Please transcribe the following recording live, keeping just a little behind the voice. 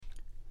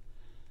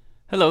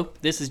Hello,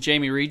 this is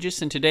Jamie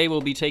Regis, and today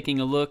we'll be taking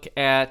a look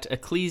at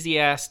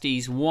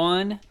Ecclesiastes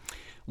 1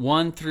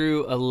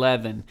 through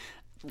 11.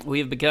 We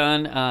have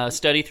begun a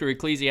study through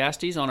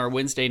Ecclesiastes on our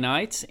Wednesday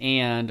nights,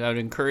 and I would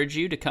encourage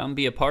you to come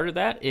be a part of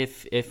that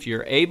if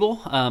you're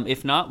able.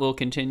 If not, we'll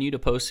continue to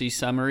post these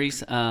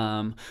summaries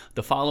the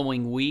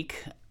following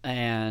week.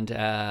 And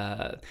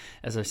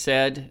as I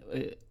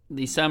said,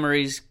 these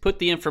summaries put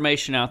the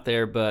information out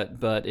there,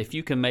 but if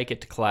you can make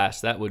it to class,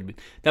 that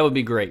would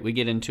be great. We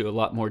get into a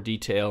lot more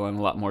detail and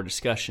a lot more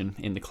discussion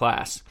in the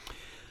class.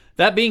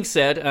 That being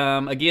said,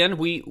 again,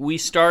 we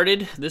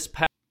started this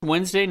past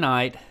Wednesday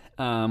night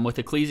with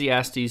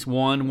Ecclesiastes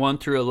 1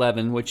 through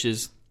 11, which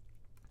is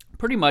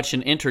pretty much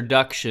an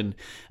introduction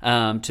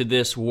to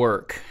this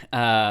work.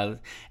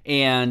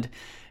 And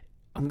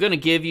I'm going to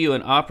give you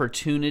an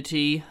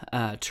opportunity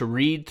to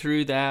read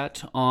through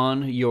that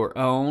on your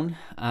own.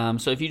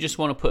 So if you just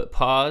want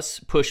to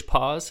push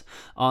pause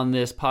on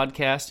this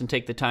podcast and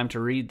take the time to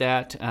read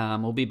that,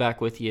 we'll be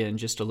back with you in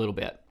just a little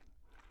bit.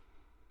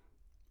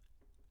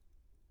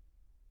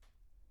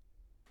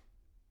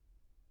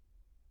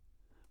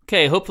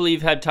 Okay, hopefully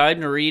you've had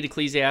time to read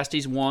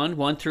Ecclesiastes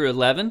 1 through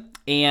 11.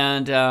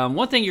 And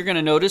one thing you're going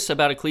to notice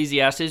about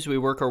Ecclesiastes as we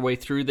work our way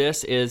through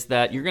this is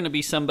that you're going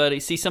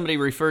to see somebody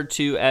referred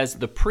to as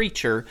the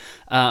preacher,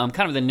 kind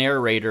of the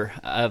narrator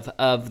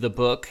of the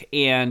book.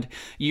 And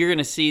you're going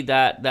to see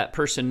that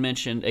person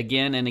mentioned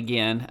again and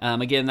again.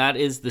 Again, that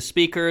is the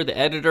speaker, the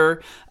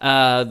editor.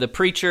 The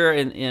preacher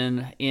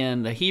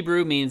in the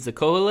Hebrew means the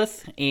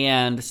Koheleth.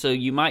 And so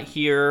you might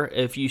hear,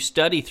 if you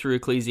study through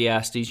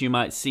Ecclesiastes, you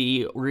might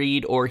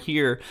read or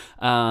hear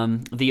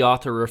the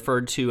author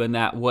referred to in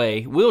that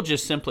way. We'll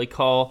just simply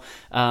call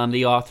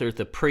the author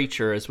the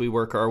preacher as we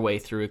work our way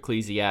through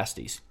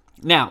Ecclesiastes.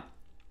 Now,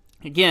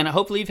 again,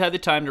 hopefully you've had the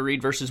time to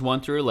read verses 1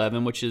 through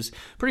 11, which is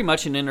pretty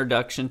much an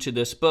introduction to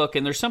this book,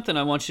 and there's something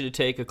I want you to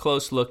take a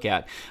close look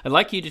at. I'd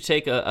like you to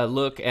take a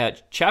look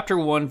at chapter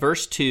 1,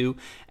 verse 2,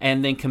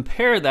 and then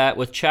compare that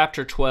with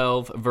chapter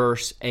 12,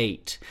 verse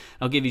 8.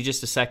 I'll give you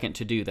just a second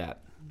to do that.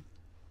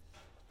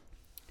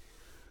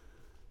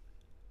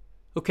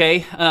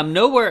 Okay,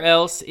 nowhere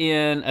else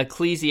in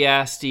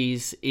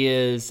Ecclesiastes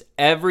is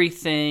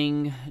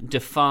everything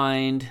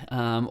defined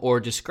or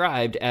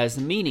described as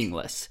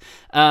meaningless.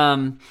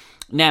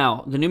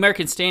 Now, the New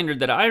American Standard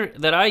that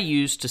I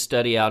use to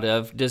study out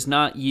of does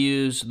not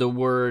use the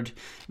word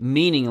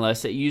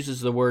meaningless. It uses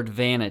the word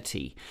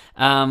vanity.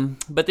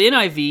 But the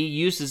NIV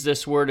uses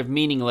this word of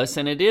meaningless,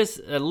 and it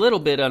is a little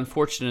bit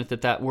unfortunate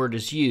that word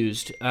is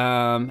used.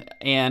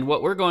 And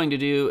what we're going to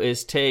do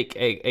is take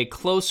a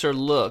closer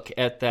look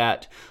at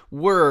that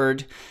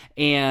word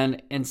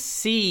and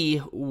see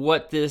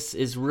what this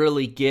is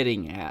really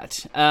getting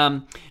at.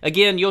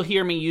 Again, you'll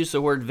hear me use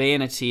the word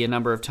vanity a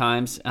number of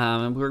times.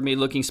 We're going to be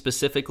looking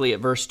specifically at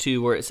verse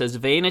 2 where it says,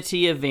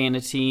 "Vanity of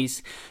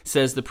vanities,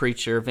 says the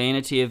preacher,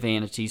 vanity of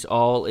vanities,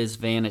 all is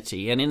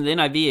vanity." And in the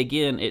NIV,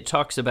 again, it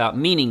talks about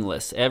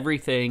meaningless.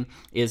 Everything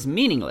is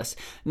meaningless.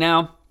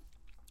 Now,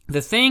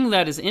 the thing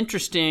that is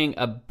interesting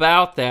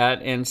about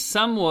that and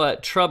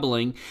somewhat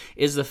troubling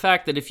is the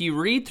fact that if you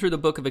read through the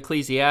book of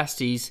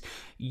Ecclesiastes,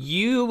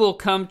 you will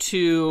come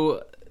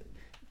to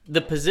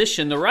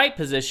the right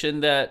position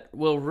that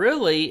will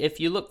really, if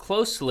you look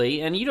closely,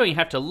 and you don't even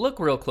have to look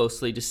real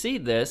closely to see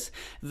this,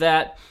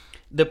 that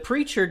the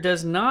preacher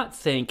does not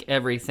think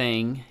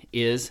everything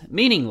is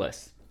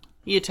meaningless.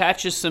 He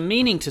attaches some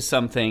meaning to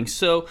some things.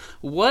 So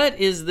what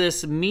is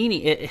this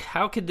meaning?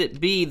 How could it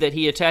be that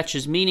he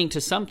attaches meaning to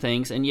some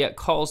things and yet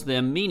calls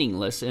them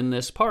meaningless in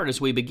this part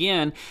as we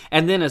begin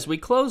and then as we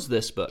close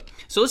this book?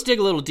 So let's dig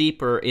a little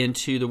deeper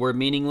into the word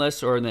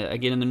meaningless, or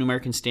again in the New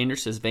American Standard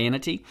says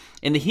vanity.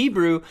 In the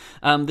Hebrew,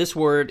 this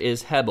word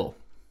is hebel.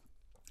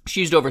 It's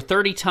used over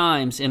 30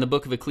 times in the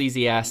book of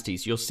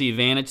Ecclesiastes. You'll see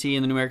vanity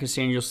in the New American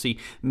Standard. You'll see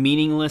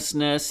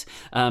meaninglessness,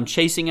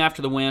 chasing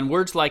after the wind,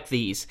 words like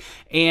these.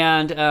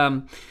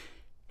 And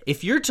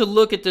if you're to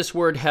look at this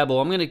word hebel,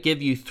 I'm going to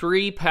give you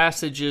 3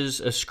 passages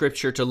of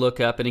Scripture to look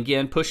up. And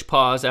again, push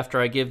pause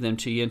after I give them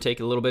to you and take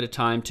a little bit of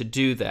time to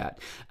do that.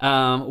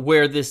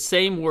 Where this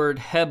same word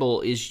hebel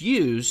is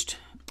used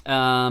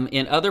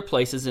in other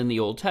places in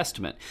the Old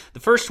Testament. The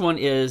first one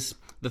is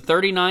the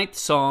 39th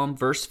Psalm,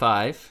 verse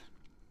 5.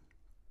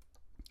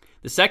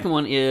 The second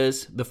one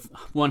is the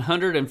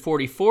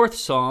 144th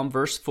Psalm,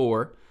 verse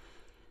 4.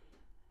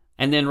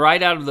 And then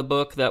right out of the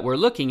book that we're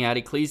looking at,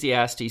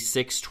 Ecclesiastes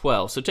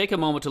 6:12. So take a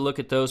moment to look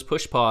at those,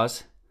 push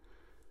pause.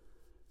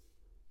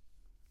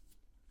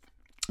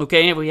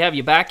 Okay, we have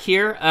you back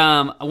here.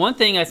 One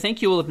thing I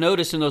think you will have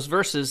noticed in those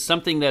verses,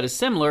 something that is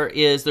similar,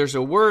 is there's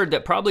a word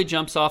that probably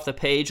jumps off the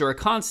page, or a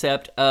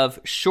concept of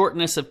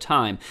shortness of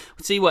time.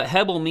 See, what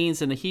hebel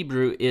means in the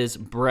Hebrew is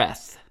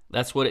breath.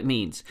 That's what it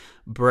means,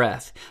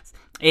 breath.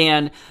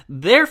 And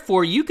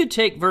therefore, you could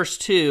take verse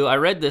 2, I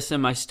read this in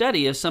my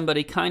study, as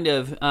somebody kind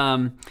of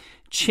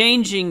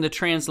changing the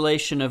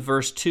translation of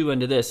verse 2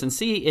 into this, and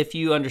see if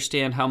you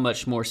understand how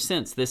much more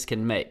sense this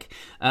can make.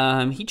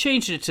 He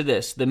changed it to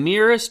this: the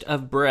merest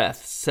of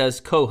breath, says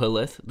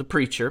Koheleth, the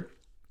preacher,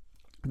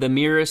 the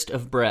merest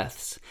of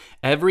breaths.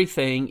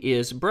 Everything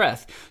is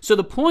breath. So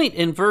the point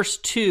in verse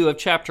 2 of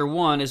chapter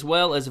 1 as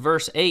well as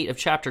verse 8 of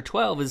chapter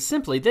 12 is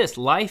simply this: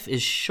 life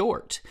is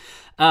short.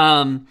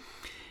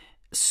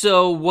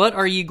 So what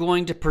are you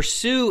going to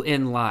pursue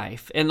in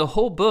life? And the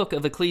whole book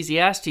of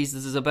Ecclesiastes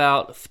is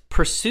about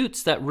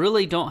pursuits that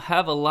really don't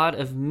have a lot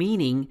of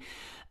meaning,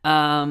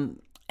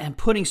 and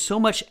putting so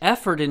much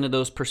effort into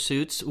those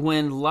pursuits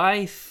when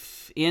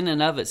life in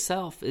and of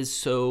itself is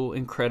so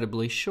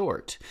incredibly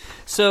short.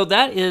 So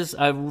that is,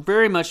 I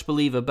very much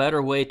believe, a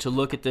better way to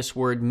look at this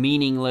word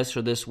meaningless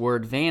or this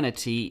word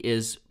vanity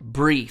is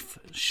brief,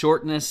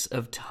 shortness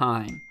of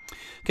time.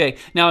 Okay,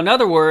 now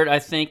another word I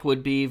think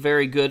would be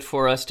very good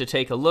for us to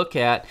take a look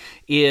at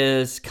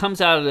comes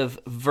out of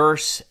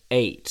verse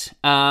 8.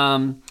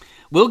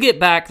 We'll get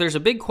back. There's a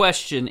big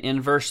question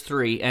in verse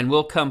 3, and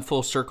we'll come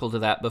full circle to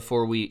that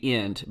before we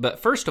end. But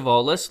first of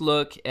all, let's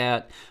look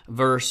at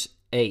verse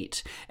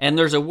 8. And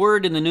there's a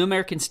word in the New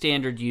American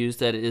Standard used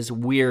that is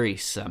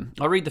wearisome.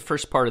 I'll read the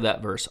first part of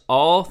that verse.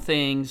 All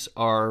things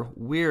are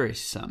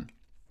wearisome.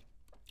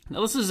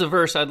 Now, this is a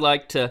verse I'd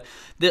like to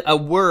look at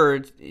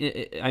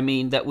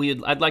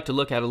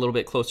a little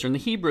bit closer. In the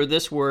Hebrew,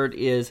 this word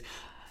is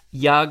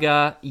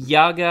yagea.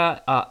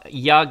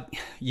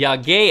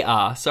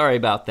 Sorry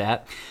about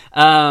that.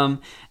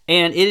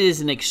 And it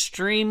is an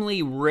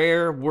extremely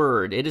rare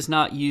word. It is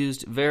not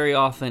used very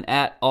often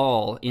at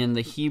all in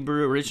the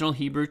original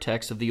Hebrew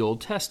text of the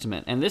Old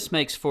Testament. And this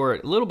makes for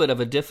a little bit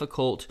of a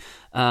difficult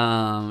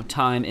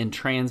time in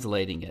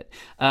translating it.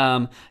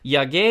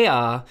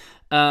 Yagea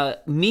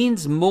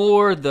means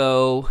more,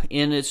 though,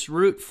 in its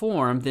root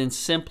form than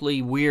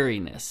simply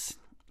weariness.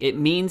 It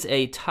means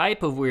a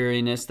type of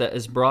weariness that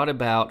is brought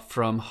about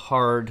from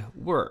hard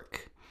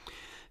work.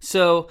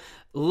 So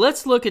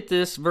let's look at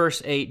this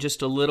verse 8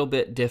 just a little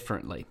bit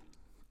differently.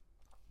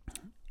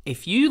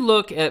 If you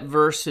look at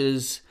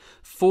verses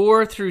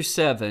 4 through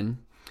 7,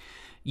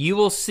 you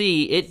will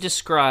see it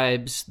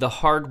describes the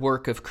hard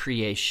work of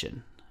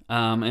creation.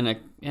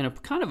 In a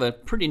kind of a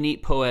pretty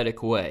neat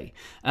poetic way,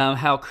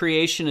 how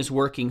creation is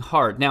working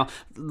hard. Now,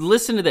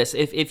 listen to this.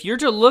 If you're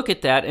to look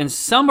at that and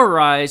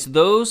summarize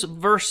those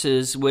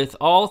verses with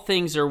all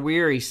things are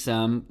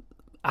wearisome,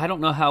 I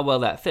don't know how well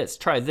that fits.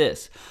 Try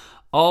this.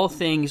 All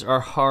things are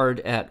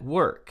hard at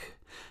work.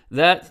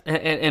 That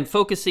and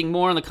focusing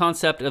more on the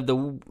concept of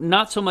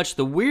not so much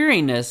the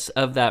weariness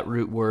of that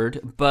root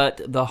word, but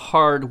the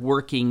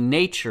hard-working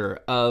nature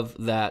of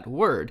that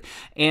word.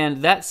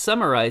 And that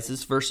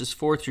summarizes verses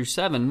 4 through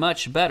 7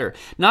 much better.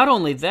 Not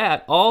only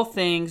that, all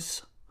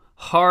things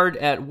hard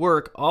at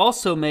work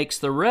also makes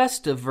the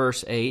rest of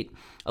verse 8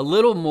 a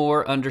little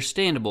more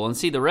understandable. And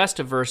see, the rest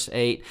of verse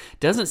 8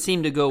 doesn't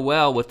seem to go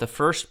well with the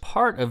first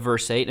part of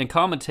verse 8, and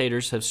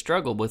commentators have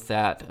struggled with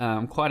that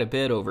quite a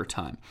bit over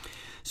time.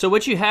 So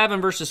what you have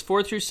in verses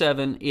 4 through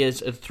 7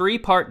 is a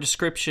three-part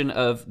description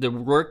of the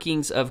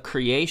workings of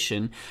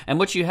creation, and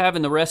what you have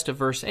in the rest of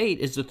verse 8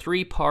 is the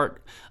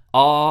three-part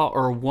awe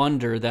or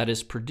wonder that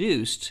is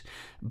produced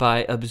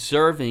by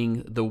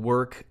observing the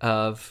work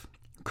of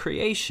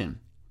creation.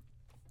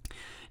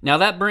 Now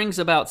that brings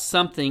about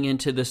something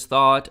into this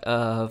thought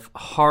of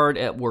hard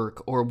at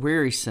work or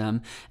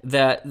wearisome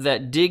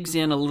that digs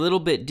in a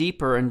little bit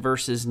deeper in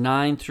verses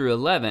 9 through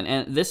 11,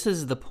 and this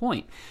is the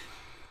point.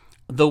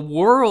 The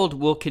world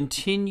will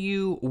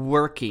continue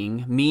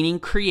working, meaning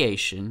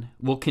creation,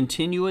 will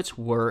continue its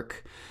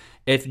work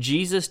if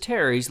Jesus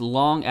tarries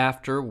long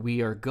after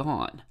we are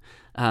gone.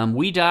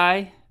 We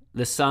die,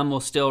 the sun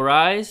will still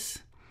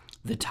rise,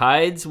 the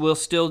tides will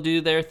still do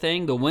their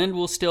thing, the wind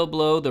will still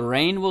blow, the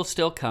rain will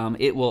still come.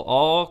 It will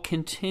all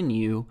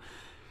continue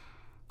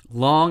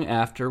long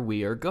after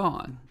we are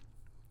gone.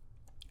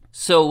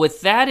 So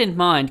with that in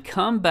mind,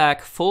 come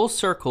back full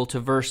circle to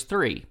verse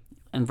 3.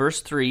 And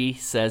verse 3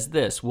 says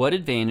this: what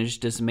advantage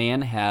does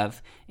man have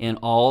in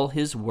all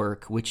his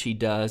work which he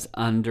does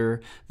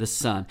under the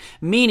sun?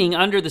 Meaning,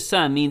 under the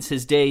sun means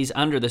his days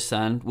under the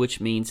sun,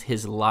 which means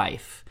his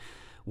life.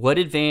 What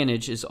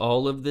advantage is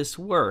all of this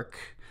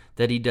work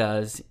that he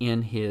does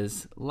in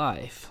his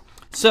life?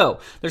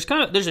 So there's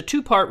a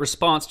two-part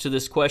response to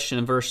this question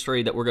in verse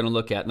 3 that we're going to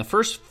look at. And the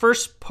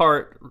first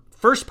part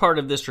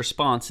of this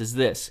response is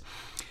this: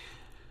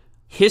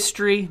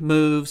 history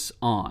moves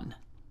on.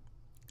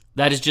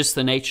 That is just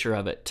the nature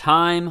of it.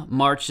 Time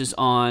marches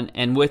on,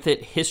 and with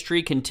it,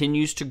 history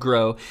continues to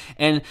grow.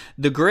 And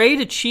the great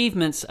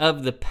achievements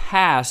of the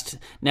past,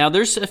 now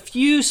there's a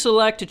few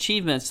select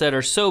achievements that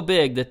are so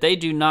big that they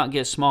do not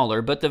get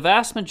smaller, but the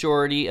vast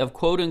majority of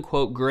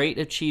quote-unquote great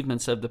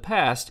achievements of the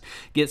past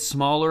get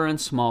smaller and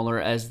smaller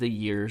as the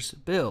years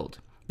build,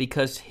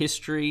 because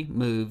history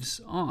moves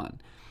on.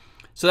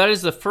 So that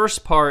is the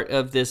first part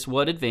of this: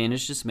 what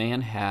advantage does man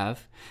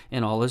have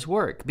in all his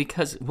work?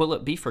 Because will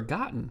it be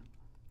forgotten?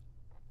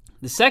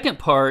 The second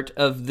part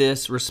of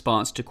this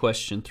response to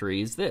question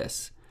 3 is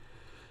this: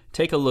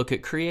 take a look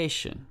at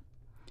creation.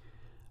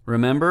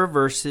 Remember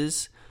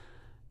verses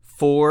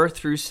 4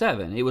 through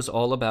 7. It was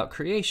all about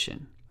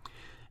creation.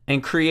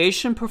 And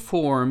creation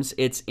performs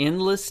its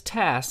endless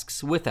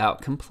tasks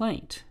without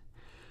complaint.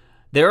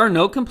 There are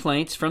no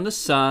complaints from the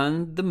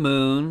sun, the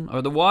moon,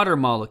 or the water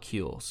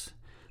molecules.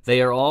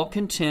 They are all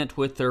content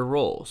with their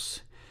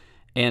roles,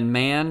 and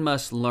man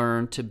must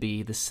learn to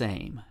be the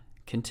same,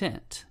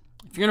 content.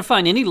 If you're going to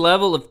find any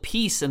level of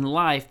peace in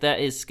life, that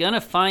is going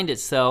to find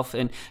itself,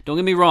 and don't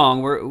get me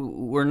wrong,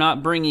 we're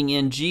not bringing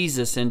in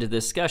Jesus into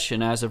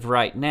discussion as of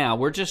right now.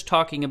 We're just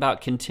talking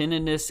about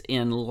contentedness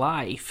in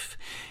life.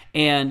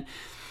 And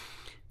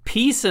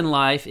peace in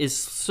life is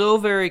so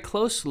very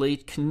closely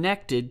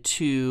connected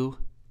to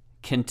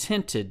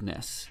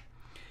contentedness.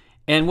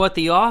 And what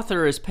the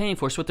author is painting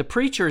for us, what the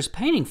preacher is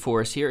painting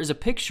for us here, is a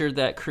picture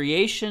that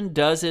creation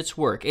does its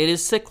work. It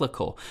is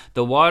cyclical.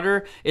 The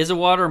water is a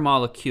water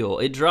molecule.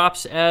 It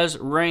drops as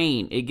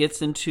rain. It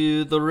gets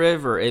into the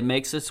river. It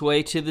makes its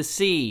way to the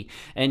sea.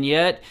 And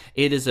yet,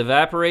 it is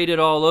evaporated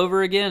all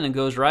over again and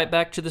goes right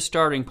back to the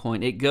starting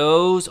point. It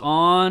goes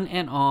on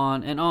and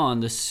on and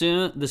on. The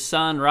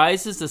sun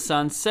rises, the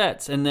sun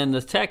sets. And then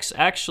the text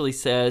actually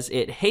says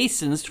it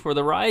hastens for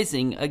the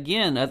rising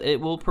again.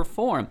 It will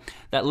perform.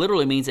 That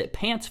literally means it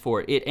pants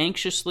for it. It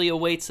anxiously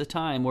awaits a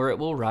time where it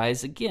will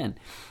rise again.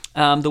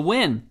 The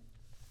wind,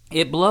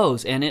 it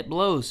blows and it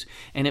blows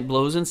and it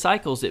blows in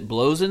cycles. It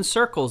blows in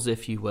circles,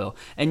 if you will.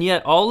 And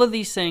yet all of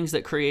these things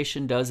that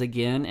creation does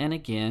again and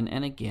again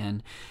and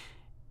again,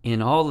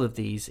 in all of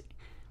these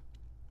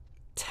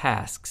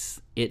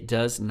tasks, it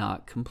does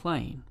not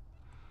complain.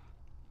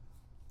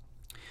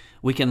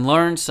 We can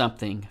learn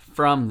something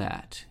from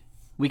that.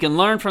 We can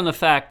learn from the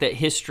fact that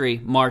history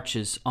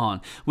marches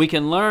on. We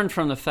can learn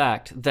from the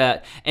fact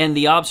that, and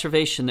the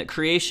observation that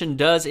creation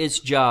does its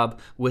job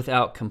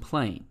without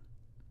complaint.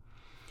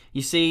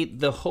 You see,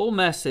 the whole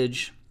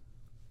message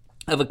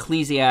of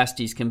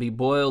Ecclesiastes can be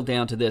boiled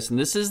down to this, and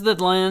this is the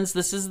lens,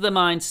 this is the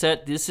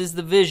mindset, this is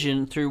the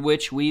vision through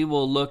which we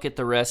will look at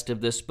the rest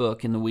of this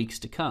book in the weeks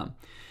to come.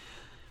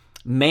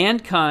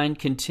 Mankind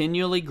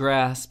continually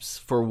grasps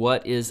for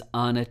what is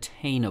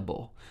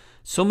unattainable.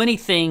 So many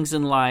things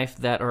in life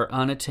that are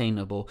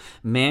unattainable,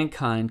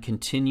 mankind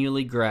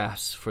continually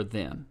grasps for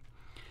them.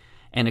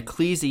 And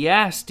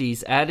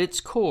Ecclesiastes, at its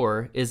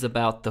core, is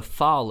about the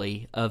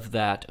folly of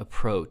that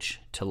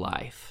approach to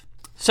life.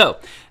 So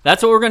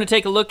that's what we're going to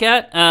take a look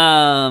at.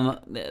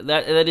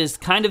 That is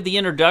kind of the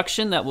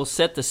introduction that will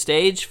set the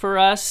stage for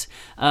us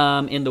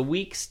in the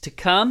weeks to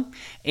come.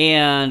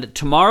 And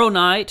tomorrow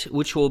night,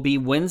 which will be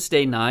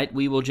Wednesday night,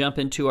 we will jump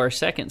into our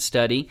second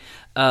study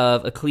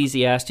of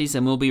Ecclesiastes,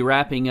 and we'll be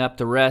wrapping up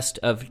the rest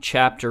of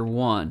chapter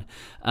 1.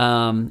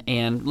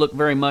 And look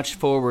very much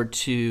forward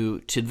to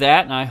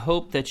that, and I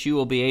hope that you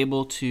will be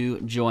able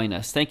to join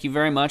us. Thank you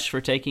very much for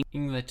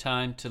taking the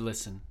time to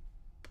listen.